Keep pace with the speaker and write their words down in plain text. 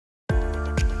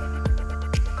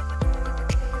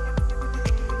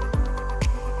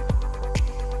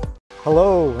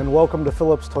Hello and welcome to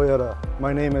Phillips Toyota.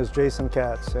 My name is Jason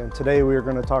Katz and today we are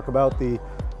going to talk about the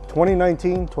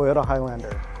 2019 Toyota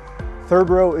Highlander.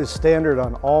 Third row is standard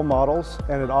on all models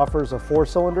and it offers a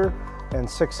 4-cylinder and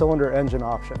 6-cylinder engine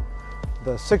option.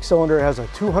 The 6-cylinder has a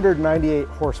 298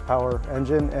 horsepower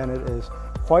engine and it is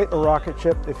quite a rocket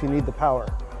ship if you need the power.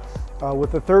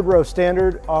 With the third row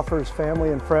standard, offers family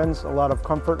and friends a lot of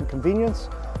comfort and convenience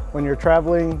when you're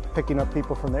traveling, picking up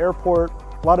people from the airport,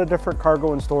 a lot of different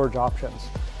cargo and storage options.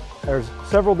 There's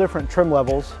several different trim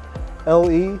levels: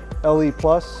 LE, LE+,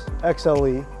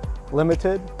 XLE,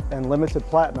 Limited, and Limited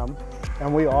Platinum,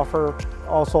 and we also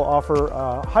offer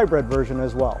a hybrid version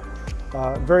as well.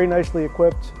 Very nicely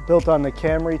equipped, built on the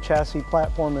Camry chassis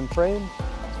platform and frame.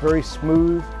 It's very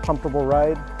smooth, comfortable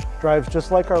ride. Drives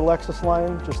just like our Lexus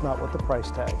line, just not with the price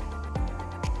tag.